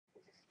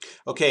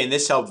Okay, in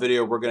this help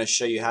video, we're going to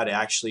show you how to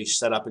actually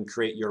set up and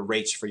create your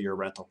rates for your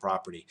rental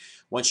property.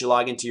 Once you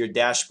log into your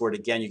dashboard,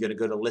 again, you're going to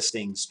go to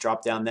listings,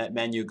 drop down that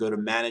menu, go to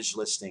manage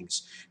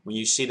listings. When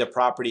you see the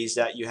properties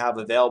that you have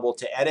available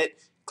to edit,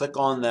 click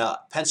on the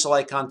pencil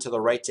icon to the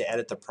right to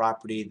edit the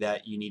property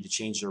that you need to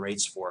change the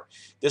rates for.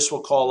 This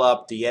will call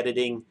up the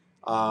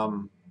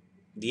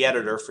the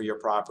editor for your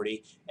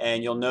property,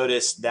 and you'll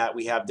notice that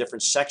we have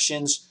different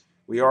sections.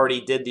 We already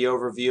did the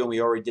overview and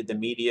we already did the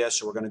media,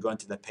 so we're going to go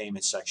into the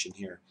payment section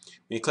here.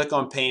 When you click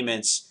on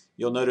payments,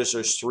 you'll notice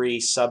there's three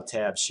sub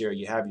tabs here.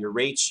 You have your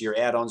rates, your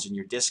add-ons, and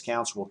your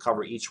discounts. We'll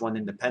cover each one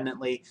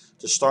independently.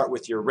 To start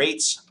with your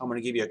rates, I'm going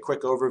to give you a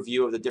quick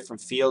overview of the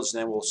different fields,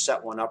 and then we'll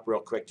set one up real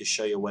quick to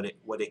show you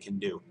what it can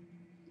do.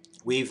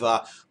 We've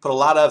put a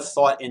lot of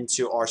thought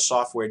into our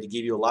software to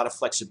give you a lot of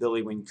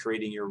flexibility when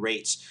creating your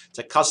rates,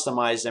 to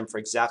customize them for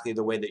exactly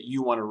the way that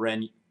you want to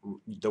run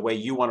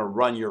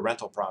your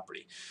rental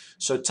property.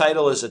 So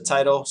title is a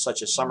title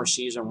such as summer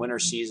season, winter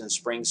season,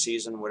 spring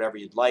season, whatever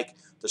you'd like.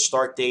 The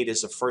start date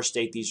is the first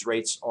date these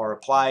rates are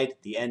applied.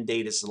 The end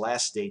date is the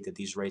last date that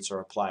these rates are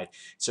applied.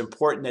 It's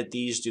important that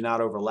these do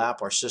not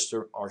overlap. Our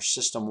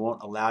system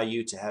won't allow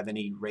you to have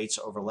any rates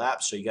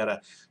overlap, so you got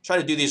to try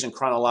to do these in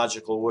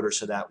chronological order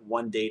so that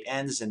one date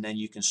ends and then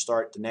you can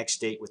start the next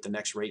date with the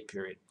next rate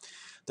period.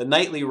 The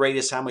nightly rate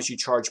is how much you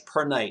charge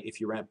per night if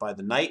you rent by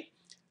the night.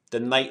 The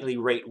nightly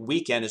rate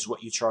weekend is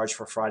what you charge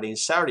for Friday and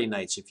Saturday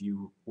nights if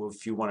you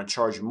want to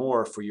charge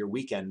more for your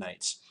weekend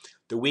nights.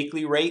 The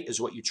weekly rate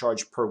is what you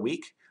charge per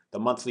week. The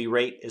monthly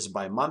rate is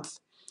by month.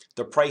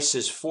 The price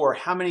is for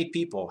how many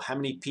people. How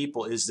many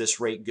people is this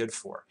rate good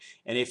for?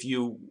 And if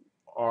you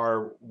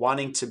are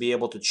wanting to be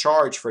able to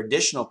charge for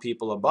additional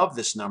people above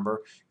this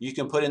number, you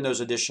can put in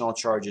those additional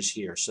charges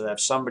here. So that if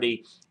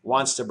somebody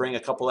wants to bring a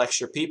couple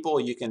extra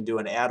people, you can do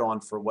an add-on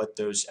for what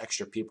those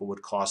extra people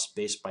would cost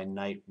based by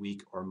night,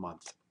 week, or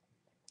month.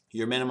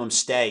 Your minimum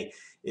stay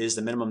is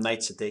the minimum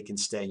nights that they can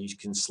stay. You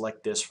can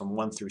select this from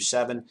 1 through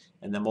 7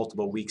 and then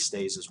multiple week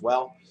stays as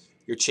well.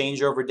 Your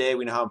changeover day,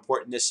 we know how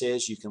important this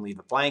is. You can leave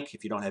it blank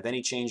if you don't have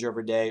any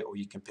changeover day, or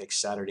you can pick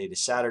Saturday to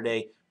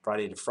Saturday,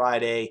 Friday to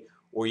Friday,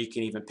 or you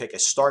can even pick a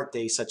start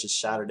day such as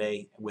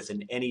Saturday with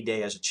an any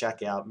day as a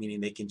checkout,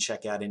 meaning they can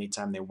check out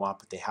anytime they want,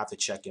 but they have to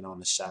check in on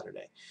the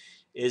Saturday.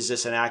 Is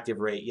this an active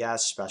rate?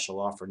 Yes. Special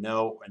offer?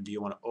 No. And do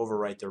you want to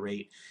overwrite the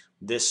rate?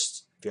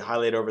 This, if you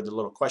highlight over the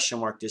little question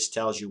mark, this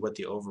tells you what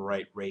the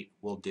overwrite rate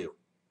will do.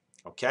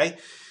 Okay,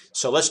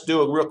 so let's do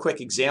a real quick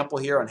example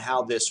here on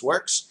how this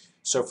works.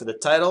 So for the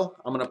title,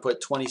 I'm going to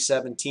put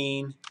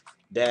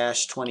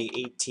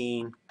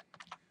 2017-2018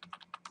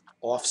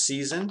 off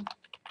season.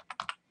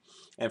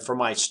 And for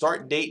my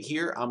start date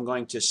here, I'm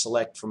going to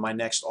select for my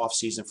next off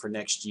season for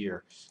next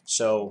year.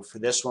 So for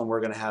this one,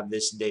 we're going to have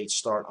this date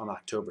start on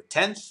October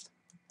 10th.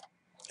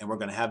 And we're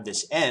going to have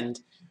this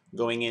end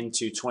going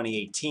into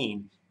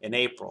 2018 in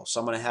April. So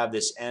I'm going to have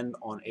this end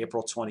on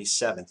April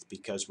 27th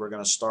because we're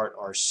going to start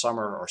our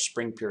summer or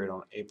spring period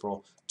on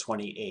April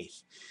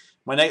 28th.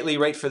 My nightly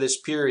rate for this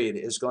period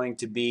is going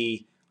to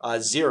be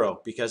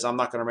 0 because I'm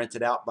not going to rent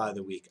it out by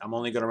the week. I'm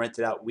only going to rent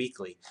it out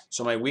weekly.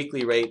 So my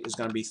weekly rate is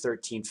going to be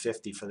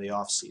 $13.50 for the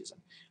off season.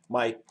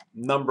 My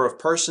number of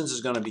persons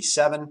is going to be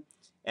 7.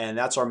 And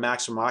that's our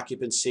maximum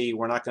occupancy.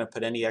 We're not going to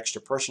put any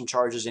extra person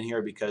charges in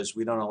here because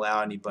we don't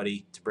allow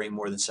anybody to bring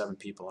more than 7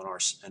 people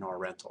in our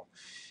rental.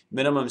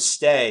 Minimum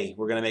stay,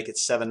 we're going to make it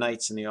 7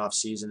 nights in the off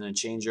season, and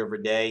changeover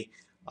day.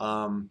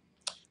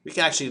 We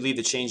can actually leave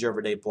the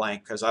changeover day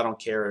blank because I don't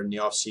care in the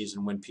off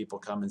season when people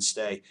come and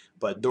stay.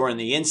 But during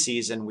the in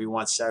season, we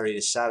want Saturday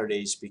to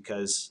Saturdays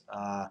because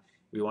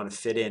we want to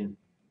fit in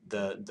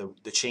the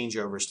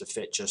changeovers to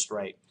fit just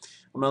right.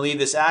 I'm going to leave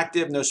this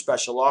active, no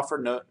special offer,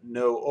 no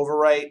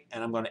overwrite,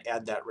 and I'm going to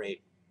add that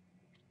rate.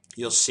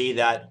 You'll see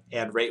that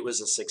add rate was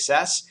a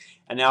success.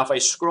 And now if I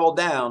scroll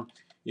down,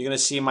 you're going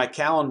to see my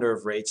calendar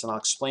of rates, and I'll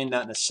explain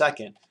that in a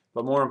second.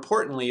 But more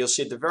importantly, you'll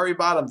see at the very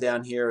bottom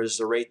down here is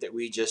the rate that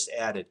we just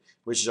added,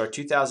 which is our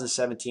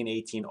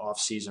 2017-18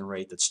 off-season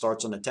rate that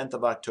starts on the 10th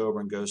of October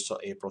and goes till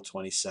April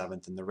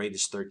 27th, and the rate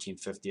is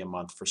 $13.50 a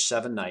month for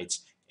 7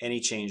 nights, any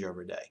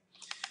changeover day.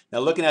 Now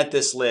looking at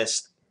this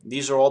list,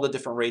 these are all the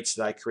different rates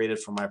that I created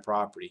for my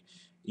property.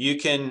 You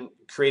can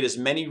create as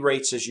many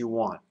rates as you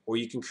want, or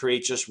you can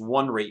create just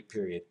one rate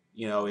period.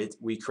 You know,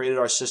 we created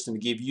our system to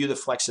give you the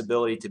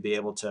flexibility to be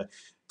able to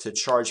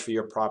charge for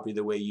your property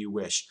the way you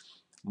wish.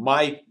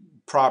 My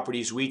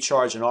properties, we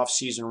charge an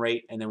off-season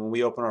rate, and then when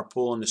we open our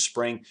pool in the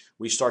spring,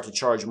 we start to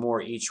charge more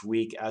each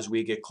week as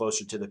we get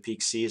closer to the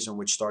peak season,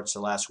 which starts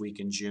the last week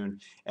in June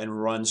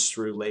and runs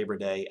through Labor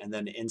Day. And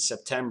then in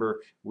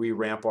September, we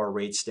ramp our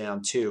rates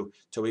down too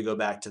till we go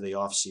back to the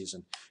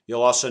off-season.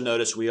 You'll also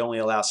notice we only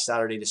allow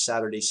Saturday to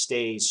Saturday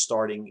stays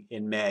starting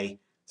in May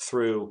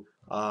through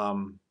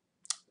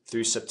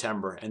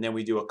September, and then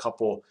we do a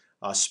couple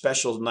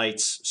special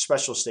nights,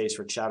 special stays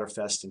for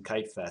Chatterfest and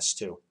Kite Fest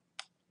too.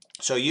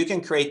 So you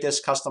can create this,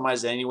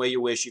 customize it any way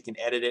you wish. You can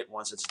edit it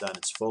once it's done.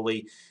 It's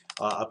fully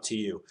up to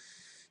you.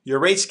 Your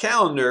rates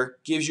calendar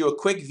gives you a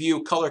quick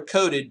view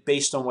color-coded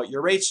based on what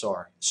your rates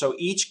are. So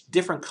each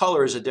different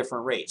color is a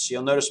different rate. So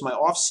you'll notice my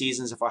off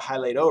seasons, if I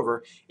highlight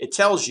over, it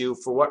tells you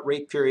for what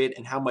rate period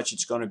and how much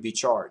it's going to be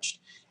charged.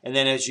 And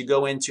then as you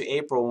go into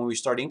April, when we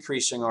start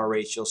increasing our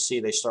rates, you'll see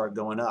they start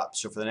going up.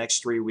 So for the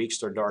next 3 weeks,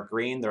 they're dark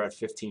green. They're at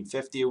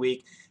 $15.50 a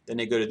week. Then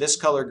they go to this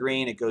color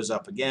green. It goes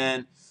up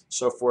again,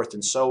 so forth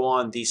and so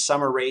on. These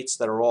summer rates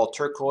that are all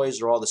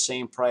turquoise are all the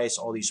same price.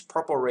 All these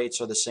purple rates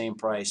are the same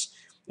price.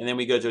 And then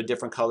we go to a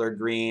different color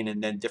green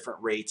and then different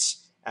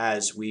rates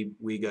as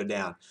we go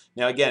down.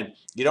 Now again,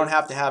 you don't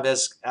have to have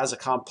as a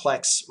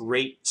complex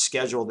rate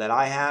schedule that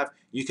I have.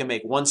 You can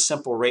make one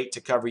simple rate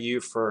to cover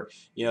you for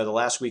the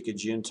last week of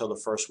June until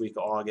the first week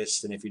of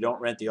August. And if you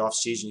don't rent the off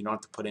season, you don't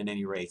have to put in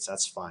any rates.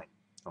 That's fine.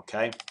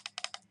 Okay.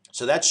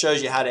 So that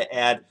shows you how to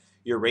add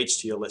your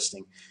rates to your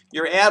listing.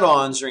 Your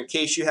add-ons are in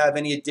case you have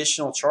any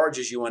additional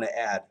charges you want to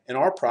add. In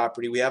our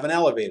property, we have an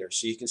elevator.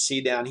 So you can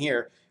see down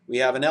here, we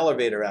have an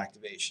elevator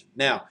activation.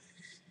 Now,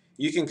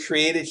 you can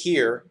create it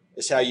here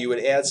is how you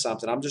would add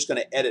something. I'm just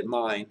going to edit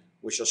mine,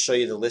 which will show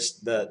you the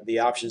list, the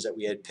options that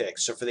we had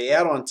picked. So for the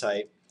add-on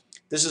type,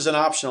 this is an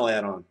optional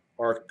add-on.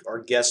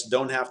 Our guests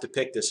don't have to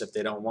pick this if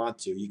they don't want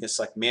to. You can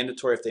select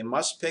mandatory if they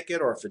must pick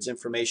it, or if it's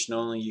information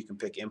only, you can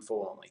pick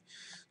info only.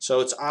 So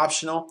it's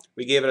optional.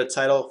 We gave it a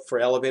title for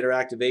elevator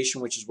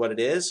activation, which is what it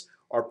is.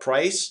 Our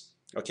price,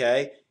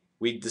 okay,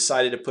 we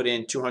decided to put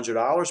in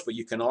 $200, but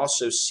you can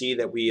also see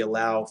that we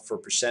allow for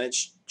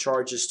percentage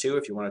charges too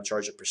if you want to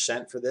charge a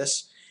percent for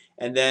this.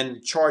 And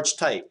then charge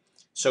type.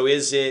 So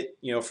is it,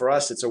 for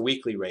us, it's a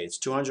weekly rate. It's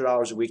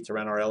 $200 a week to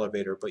rent our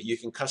elevator, but you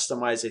can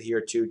customize it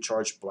here too,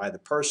 charge by the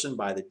person,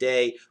 by the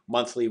day,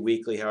 monthly,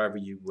 weekly, however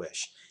you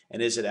wish.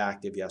 And is it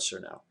active, yes or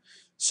no?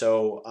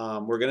 So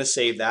we're going to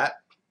save that.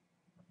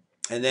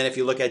 And then if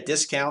you look at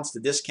discounts,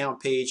 the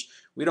discount page,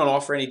 we don't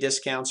offer any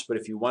discounts, but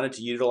if you wanted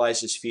to utilize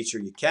this feature,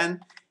 you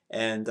can.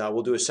 And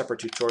we'll do a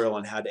separate tutorial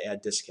on how to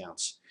add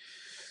discounts.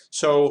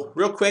 So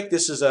real quick,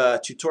 this is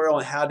a tutorial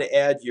on how to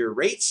add your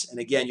rates. And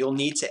again, you'll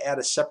need to add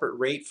a separate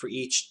rate for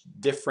each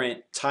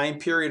different time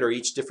period or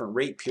each different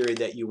rate period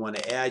that you want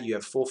to add. You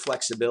have full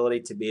flexibility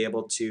to be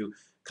able to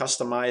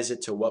customize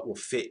it to what will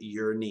fit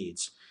your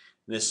needs.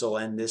 And this will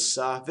end this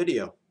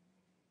video.